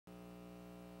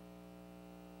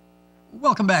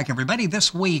Welcome back, everybody.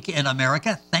 This week in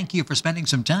America, thank you for spending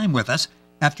some time with us.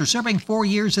 After serving 4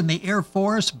 years in the Air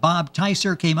Force, Bob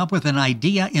Ticer came up with an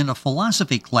idea in a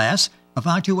philosophy class of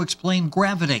how to explain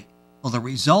gravity. Well, the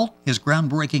result, his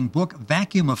groundbreaking book,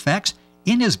 Vacuum Effects.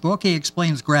 In his book, he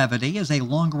explains gravity as a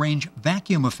long-range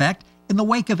vacuum effect in the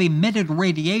wake of emitted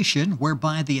radiation,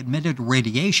 whereby the emitted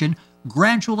radiation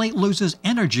gradually loses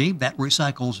energy that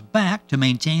recycles back to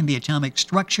maintain the atomic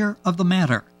structure of the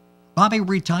matter. Bobby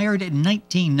retired in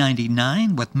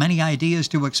 1999 with many ideas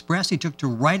to express. He took to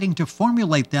writing to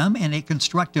formulate them in a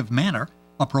constructive manner.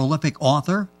 A prolific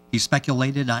author, he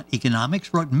speculated on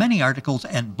economics, wrote many articles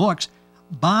and books.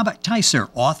 Bob Ticer,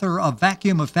 author of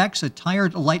Vacuum Effects, a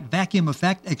tired light vacuum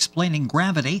effect explaining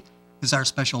gravity, is our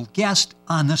special guest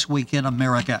on This Week in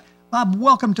America. Bob,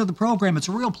 welcome to the program. It's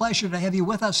a real pleasure to have you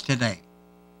with us today.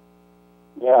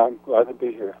 Yeah, I'm glad to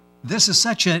be here. This is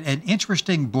such an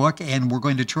interesting book, and we're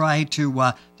going to try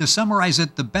to summarize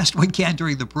it the best we can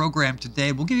during the program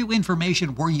today. We'll give you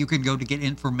information where you can go to get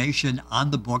information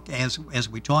on the book as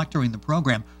we talk during the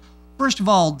program. First of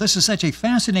all, this is such a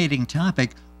fascinating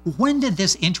topic. When did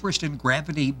this interest in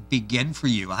gravity begin for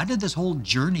you? How did this whole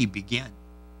journey begin?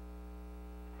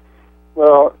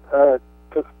 Well, I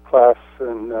took a class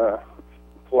in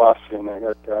philosophy, and I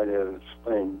got the idea to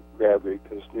explain gravity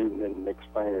because Newton didn't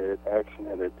explain it at action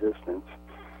at a distance.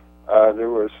 There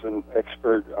was an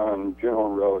expert on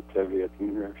general relativity at the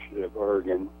University of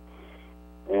Oregon,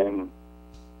 and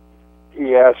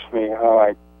he asked me how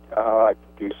I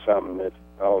could do something that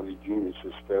all the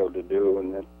geniuses failed to do,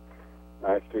 and then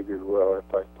I figured, well,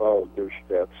 if I followed their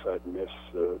steps, I'd miss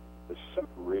the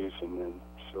simple reason, and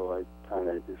so I kind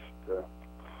of just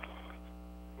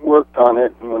worked on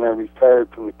it, and when I retired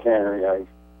from the cannery, I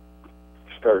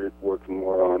started working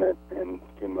more on it and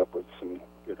came up with some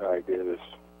good ideas.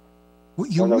 Well,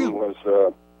 one of them was...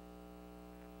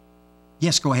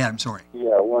 yes, go ahead, I'm sorry.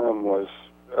 Yeah, one of them was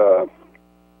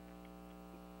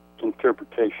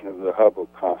interpretation of the Hubble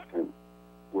Constant,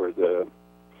 where they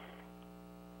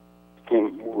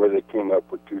came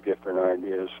up with two different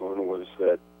ideas. One was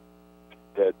that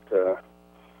the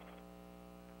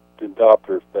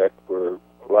Doppler effect, where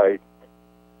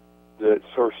the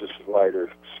sources of light are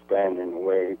expanding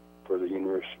away for the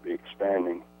universe to be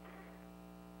expanding,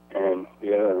 and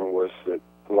the other one was that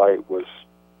light was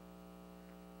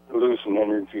losing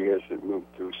energy as it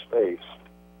moved through space.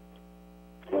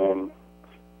 And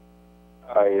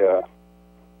I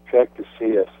checked to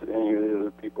see if any of the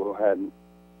other people had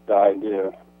the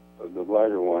idea of the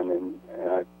lighter one, and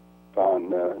I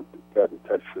found got in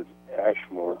touch with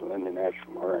Lyndon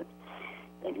Ashmore,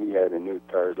 and he had a new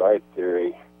tired light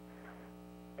theory,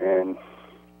 and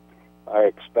I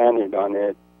expanded on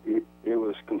it. It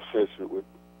was consistent with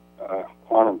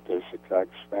quantum physics. I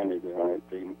expanded on it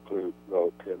to include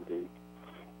relativity,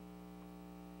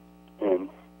 and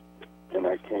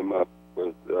I came up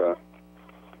with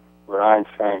where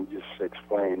Einstein just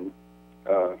explained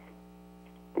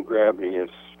gravity as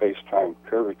space-time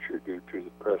curvature due to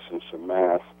the presence of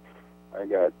mass. I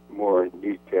got more in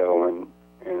detail, and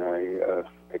I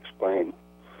explained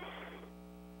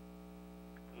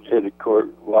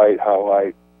how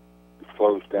light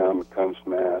flows down, becomes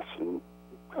mass, and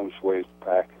becomes wave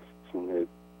packets, and the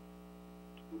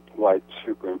light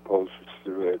superimposes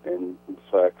through it and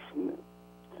reflects in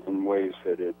ways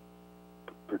that it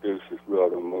produces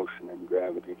relative motion and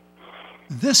gravity.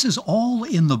 This is all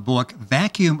in the book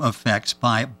Vacuum Effects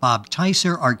by Bob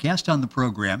Ticer, our guest on the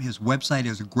program. His website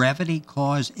is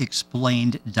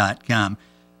gravitycauseexplained.com.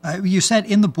 You said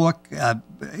in the book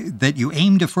that you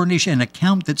aim to furnish an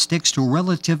account that sticks to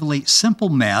relatively simple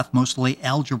math, mostly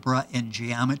algebra and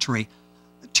geometry.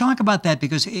 Talk about that,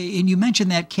 because and you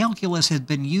mentioned that calculus had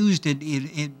been used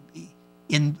in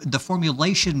the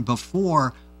formulation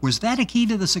before. Was that a key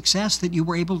to the success, that you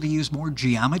were able to use more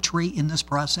geometry in this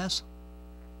process?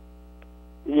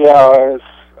 Yeah,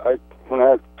 when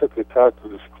I took the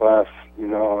calculus class,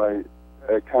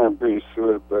 I kind of breezed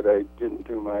through it, but I didn't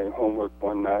do my homework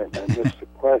one night, and I missed the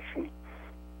question.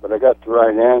 But I got the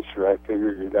right answer. I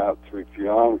figured it out through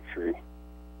geometry.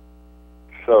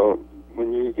 So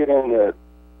when you get into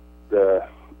the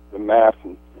math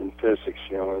and physics,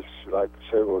 it's like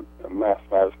several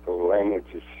mathematical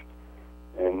languages,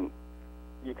 and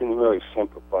you can really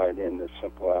simplify it into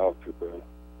simple algebra.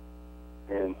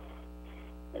 And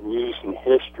using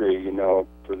history,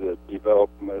 for the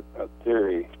development of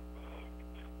theory,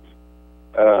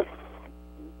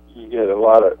 you get a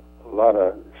lot of.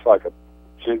 It's like a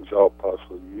jigsaw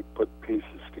puzzle. You put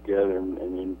pieces together,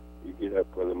 and you get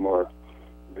up with a more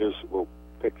visible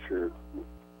picture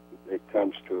that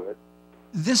comes to it.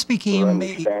 This for became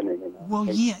understanding. And I well,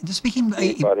 think yeah, this became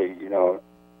anybody,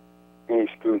 any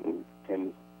student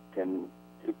can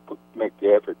make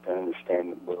the effort to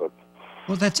understand the book.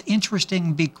 well, that's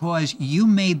interesting because you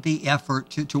made the effort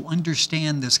to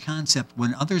understand this concept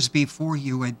when others before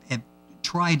you had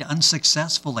tried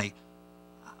unsuccessfully.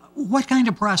 What kind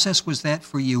of process was that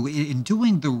for you in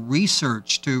doing the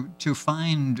research to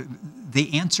find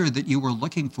the answer that you were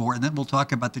looking for? And then we'll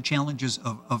talk about the challenges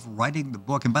of writing the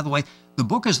book. And by the way, the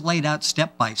book is laid out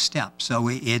step by step. So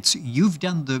it's you've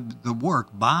done the work.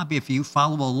 Bob, if you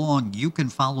follow along, you can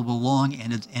follow along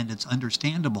and it's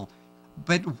understandable.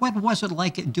 But what was it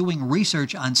like doing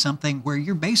research on something where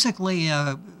you're basically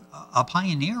a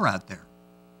pioneer out there?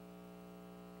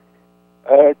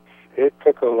 It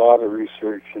took a lot of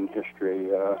research in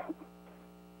history.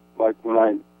 Like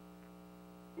when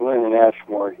William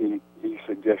Ashmore, he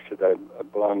suggested I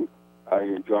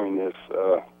join this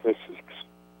physics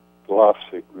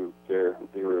philosophy group there.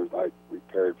 They were like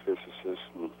retired physicists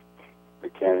and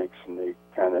mechanics, and they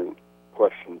kind of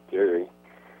questioned theory.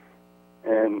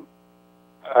 And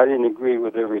I didn't agree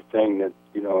with everything that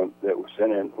was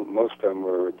in it. Most of them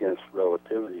were against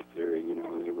relativity theory.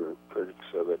 They were critics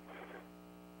of it.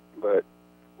 But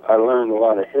I learned a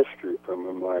lot of history from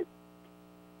him, like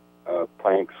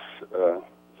Planck's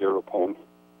zero-point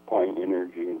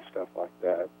energy and stuff like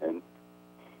that. And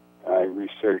I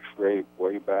researched way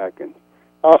back, and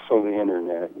also the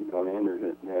internet. The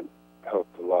internet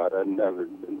helped a lot. I'd never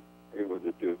been able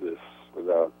to do this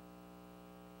without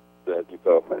the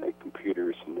development of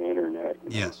computers and the internet.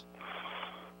 Yes.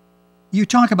 You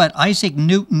talk about Isaac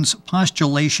Newton's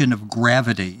postulation of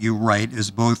gravity, you write, is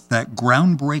both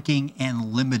groundbreaking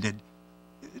and limited.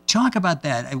 Talk about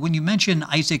that. When you mention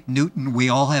Isaac Newton, we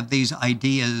all have these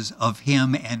ideas of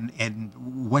him and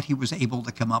what he was able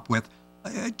to come up with.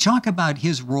 Talk about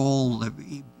his role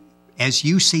as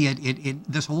you see it in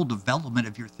this whole development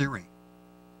of your theory.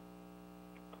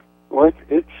 Well,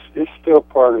 it's still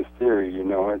part of theory,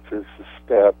 It's just a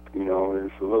step,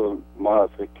 There's a little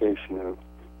modification of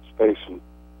space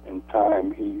and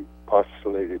time. He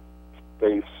postulated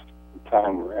space and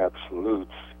time were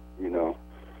absolutes,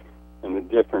 And the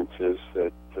difference is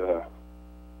that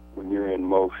when you're in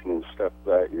motion and stuff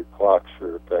like that, your clocks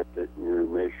are affected and you're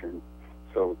measuring.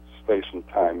 So space and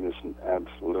time isn't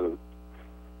absolute.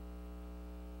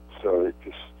 So it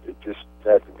just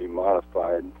had to be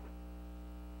modified.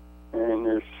 And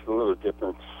there's a little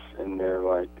difference in there,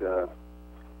 like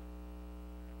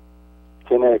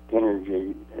kinetic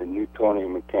energy in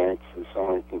Newtonian mechanics is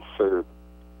only conserved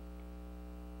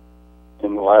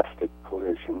in elastic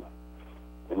collision.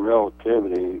 In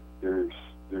relativity, there's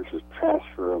a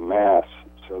transfer of mass,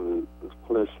 so the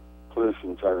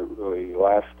collisions aren't really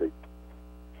elastic.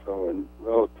 So in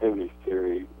relativity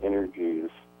theory, energy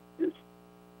is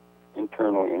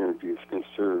internal energy is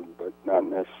conserved, but not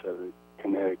necessarily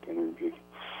kinetic energy.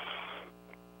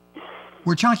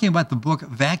 We're talking about the book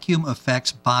Vacuum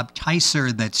Effects. Bob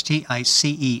Ticer, that's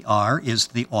Ticer, is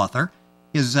the author.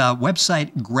 His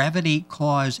website,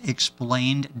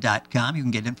 gravitycauseexplained.com. You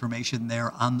can get information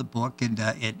there on the book and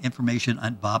information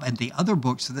on Bob and the other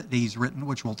books that he's written,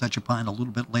 which we'll touch upon a little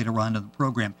bit later on in the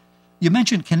program. You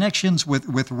mentioned connections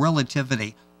with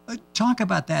relativity. Talk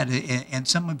about that and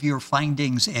some of your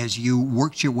findings as you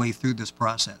worked your way through this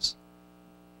process.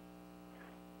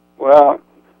 Well,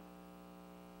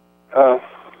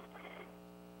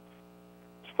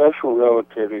 special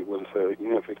relativity was a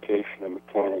unification of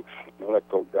mechanics and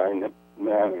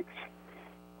electrodynamics.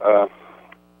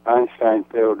 Einstein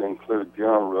failed to include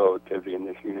general relativity in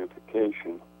this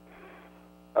unification.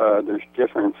 There's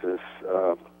differences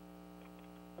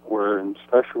where in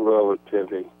special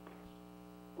relativity,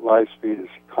 light speed is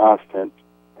constant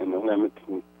and the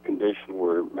limiting condition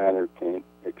where matter can't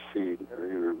exceed or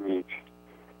even reach.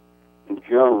 In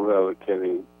general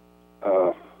relativity,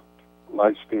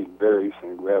 light speed varies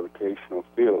in a gravitational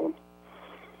field,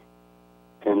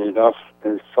 and it's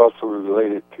also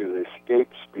related to the escape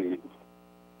speed,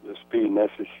 the speed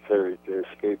necessary to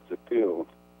escape the field.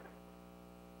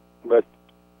 But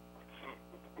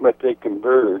they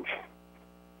converge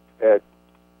at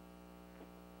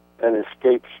an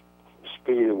escape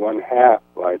speed of 1/2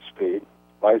 light speed.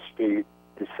 Light speed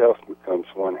itself becomes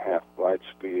 1/2 light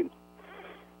speed.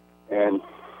 And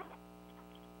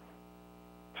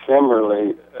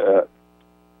similarly,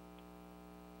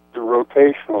 the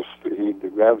rotational speed, the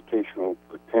gravitational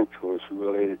potential is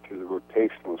related to the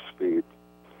rotational speed.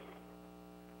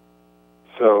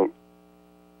 So,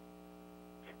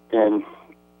 and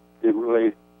it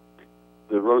relates,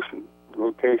 the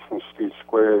rotational speed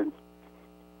squared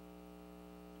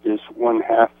is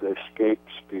 1/2 the escape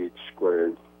speed squared.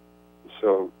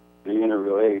 so they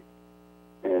interrelate,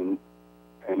 and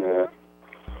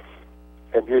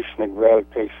addition of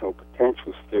gravitational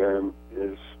potentials theorem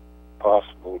is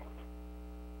possible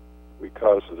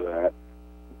because of that.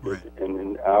 Right. And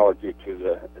an analogy to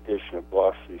the addition of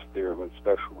Velocity's theorem of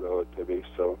special relativity,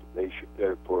 so they should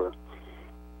therefore,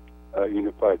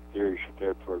 unified theory should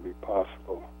therefore be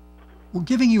possible. We're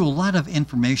giving you a lot of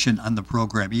information on the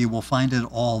program. You will find it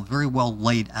all very well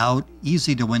laid out,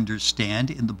 easy to understand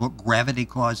in the book Vacuum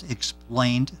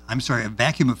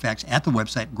Effects at the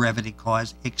website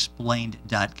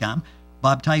gravitycauseexplained.com.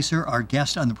 Bob Ticer, our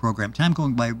guest on the program. Time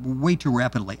going by way too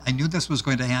rapidly. I knew this was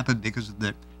going to happen because of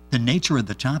the nature of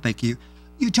the topic. You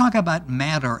talk about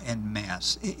matter and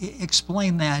mass.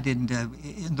 Explain that in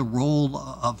the role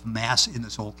of mass in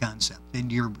this whole concept, in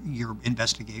your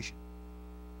investigation.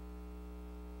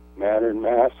 Matter and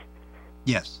mass?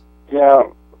 Yes. Yeah.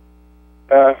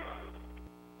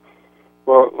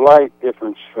 Well, light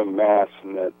differs from mass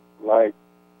in that light,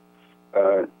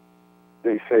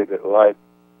 they say that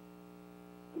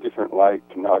different light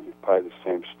can occupy the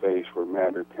same space where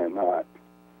matter cannot.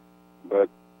 But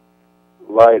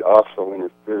light also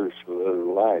interferes with other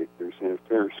light. There's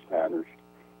interference patterns.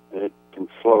 And it can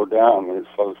slow down. When it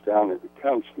slows down, it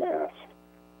becomes mass.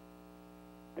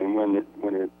 And when it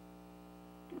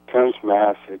becomes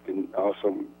mass, it can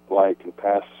also, light can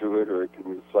pass through it or it can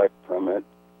reflect from it.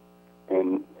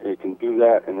 And it can do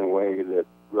that in a way that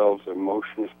relative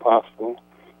motion is possible.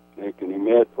 And it can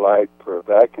emit light for a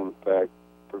vacuum effect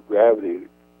for gravity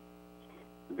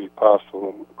to be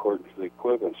possible according to the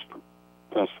equivalence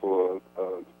principle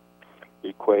of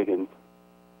equating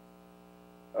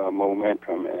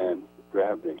momentum and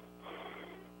gravity.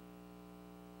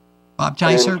 Bob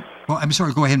Ticer, I'm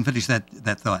sorry, go ahead and finish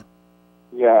that thought.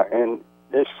 Yeah, and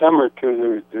it's similar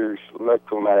to there's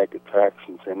electromagnetic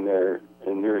attractions in there,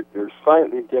 and they're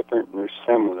slightly different and they're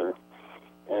similar.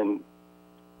 And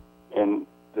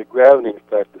the gravity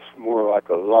effect is more like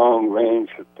a long-range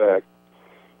effect,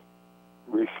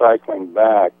 recycling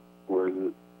back, where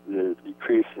the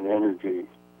decrease in energy,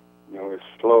 is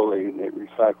slowly, and it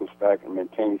recycles back and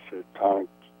maintains the atomic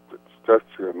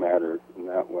structure of matter in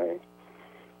that way.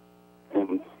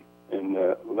 And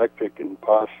the electric and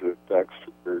positive effects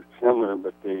are similar,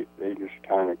 but they just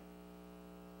kind of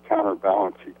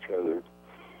counterbalance each other.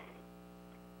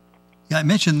 Yeah, I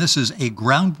mentioned this is a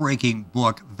groundbreaking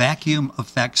book, Vacuum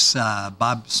Effects.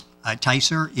 Bob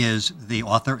Ticer is the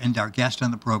author and our guest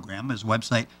on the program. His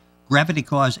website,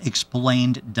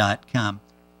 gravitycauseexplained.com.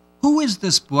 Who is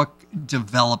this book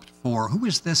developed for? Who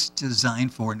is this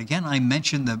designed for? And again, I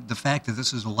mentioned the fact that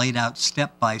this is laid out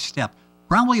step by step.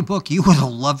 Probably a book you would have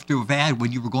loved to have had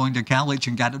when you were going to college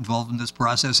and got involved in this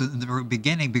process in the very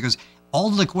beginning, because all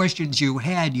the questions you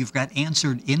had, you've got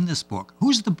answered in this book.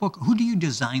 Who's the book? Who do you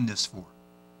design this for?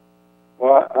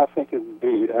 Well, I think it would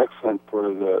be excellent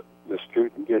for the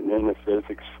student getting into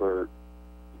physics, for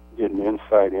getting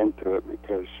insight into it,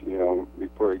 because,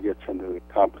 before he gets into the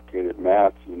complicated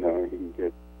math, he can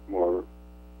get more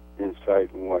insight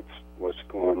in what's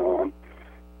going on.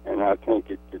 And I think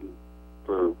it can,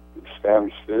 for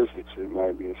established physics, it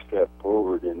might be a step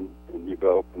forward in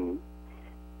developing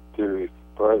theory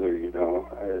further.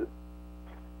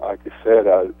 Like I said,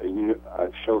 I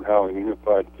showed how a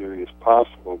unified theory is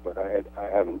possible, but I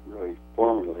haven't really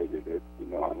formulated it.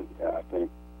 And I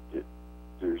think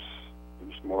there's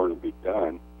more to be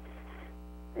done,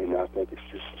 and I think it's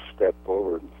just a step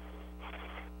forward.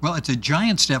 Well, it's a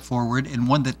giant step forward, and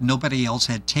one that nobody else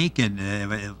had taken.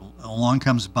 Along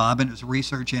comes Bob and his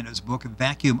research and his book,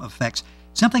 Vacuum Effects.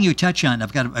 Something you touch on.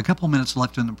 I've got a couple minutes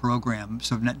left in the program,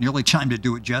 so not nearly time to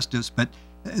do it justice, but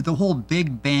the whole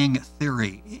Big Bang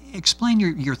theory. Explain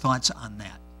your thoughts on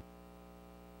that.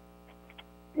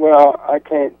 Well, I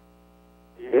can't.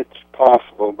 It's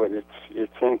possible, but it's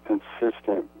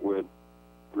inconsistent with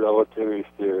relativity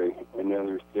theory and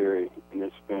other theory, and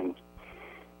it's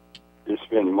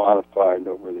been modified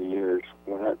over the years.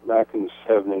 Back in the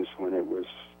 70s, when it was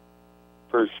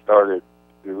first started,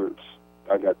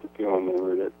 I got the feeling they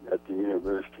were at the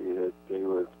university that they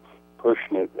were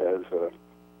pushing it as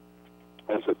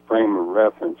a frame of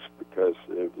reference, because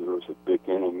there was a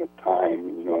beginning of time,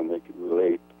 and they could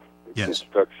relate the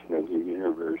construction of the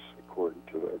universe according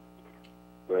to it.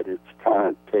 But it's kind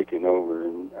of taken over,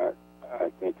 and I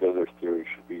think other theories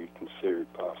should be considered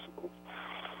possible.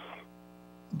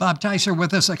 Bob Ticer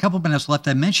with us, a couple minutes left.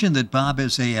 I mentioned that Bob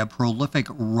is a prolific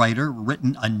writer,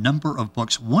 written a number of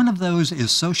books. One of those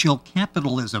is Social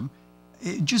Capitalism.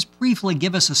 Just briefly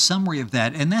give us a summary of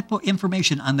that. And that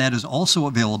information on that is also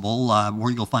available where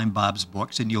you'll find Bob's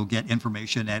books, and you'll get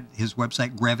information at his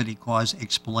website,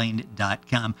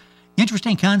 gravitycauseexplained.com.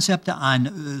 Interesting concept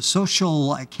on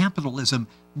social capitalism.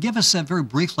 Give us very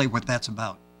briefly what that's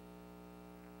about.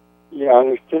 Yeah,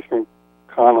 there's different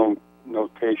common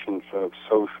notations of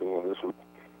socialism,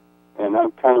 and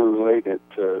I'm kind of related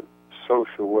to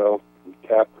social wealth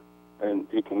and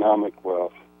economic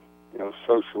wealth. You know,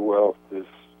 social wealth is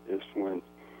when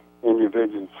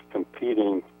individuals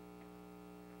competing,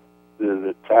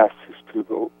 the task is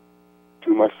too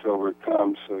much to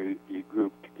overcome, so you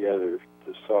group together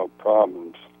to solve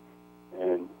problems,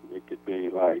 and it can be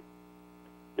like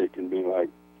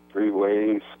three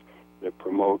ways that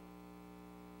promote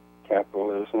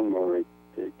capitalism, or it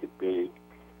could be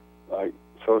like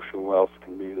social wealth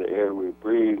can be the air we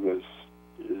breathe is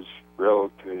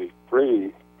relatively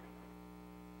free,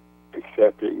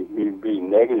 except it can be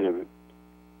negative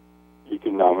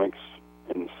economics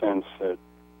in the sense that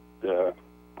the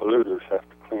polluters have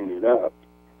to clean it up.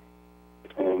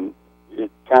 And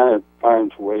it kind of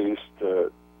finds ways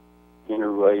to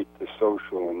interrelate the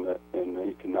social and the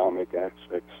economic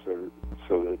aspects so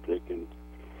that they can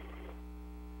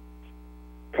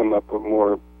come up with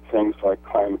more things like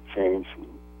climate change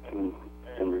and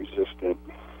resist it.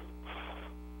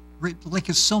 Like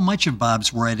so much of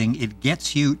Bob's writing, it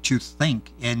gets you to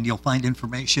think, and you'll find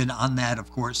information on that, of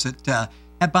course, at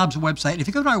Bob's website. If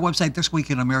you go to our website,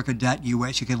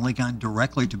 thisweekinamerica.us, you can link on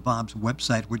directly to Bob's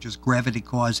website, which is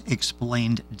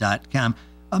gravitycauseexplained.com.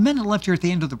 A minute left here at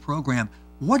the end of the program.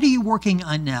 What are you working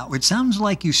on now? It sounds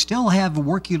like you still have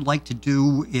work you'd like to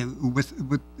do with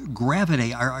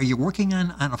gravity. Are you working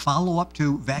on a follow-up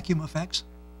to vacuum effects?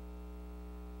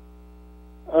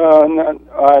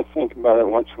 I think about it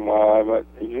once in a while, but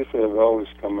usually I'm always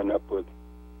coming up with,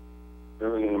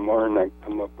 early in the morning I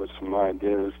come up with some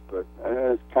ideas, but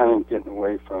it's kind of getting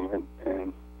away from it,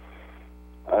 and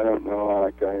I don't know,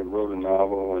 like I wrote a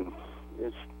novel, and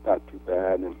it's not too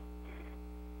bad, and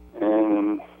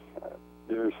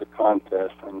there's a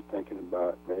contest I'm thinking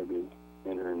about, maybe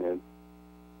internet.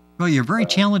 Well, you're a very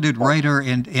talented writer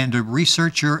and a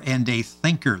researcher and a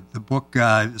thinker. The book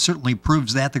certainly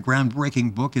proves that. The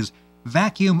groundbreaking book is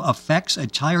Vacuum Effects, a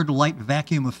Tired-Light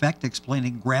Vacuum Effect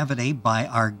Explaining Gravity, by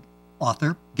our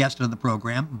author, guest on the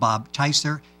program, Bob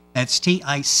Ticer. That's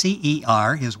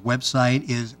Ticer. His website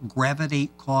is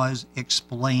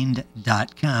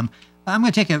gravitycauseexplained.com. I'm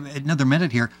going to take another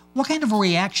minute here. What kind of a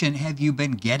reaction have you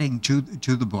been getting to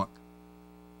the book?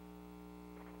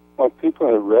 Well, people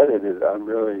have read it. They've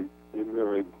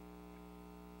really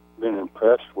been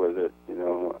impressed with it, you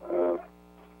know.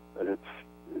 But it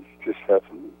just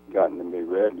hasn't gotten to be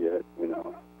read yet, you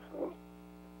know. So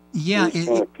yeah,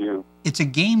 it's a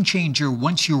game changer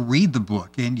once you read the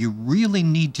book, and you really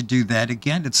need to do that.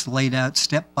 Again, it's laid out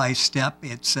step by step.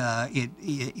 It's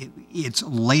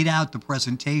laid out, the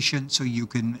presentation, so you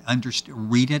can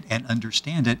read it and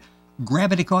understand it.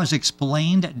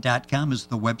 GravityCauseExplained.com is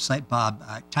the website. Bob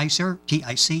Ticer,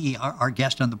 Ticer, our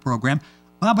guest on the program.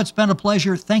 Bob, it's been a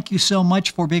pleasure. Thank you so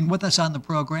much for being with us on the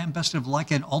program. Best of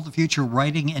luck in all the future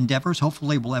writing endeavors.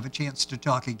 Hopefully we'll have a chance to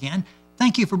talk again.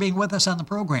 Thank you for being with us on the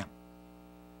program.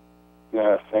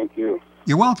 Yeah, thank you.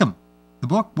 You're welcome. The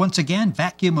book, once again,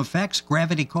 Vacuum Effects,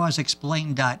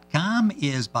 GravityCauseExplained.com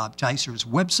is Bob Ticer's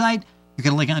website. You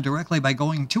can link on directly by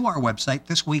going to our website,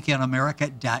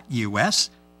 thisweekinamerica.us.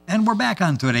 And we're back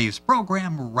on today's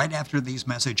program right after these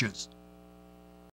messages.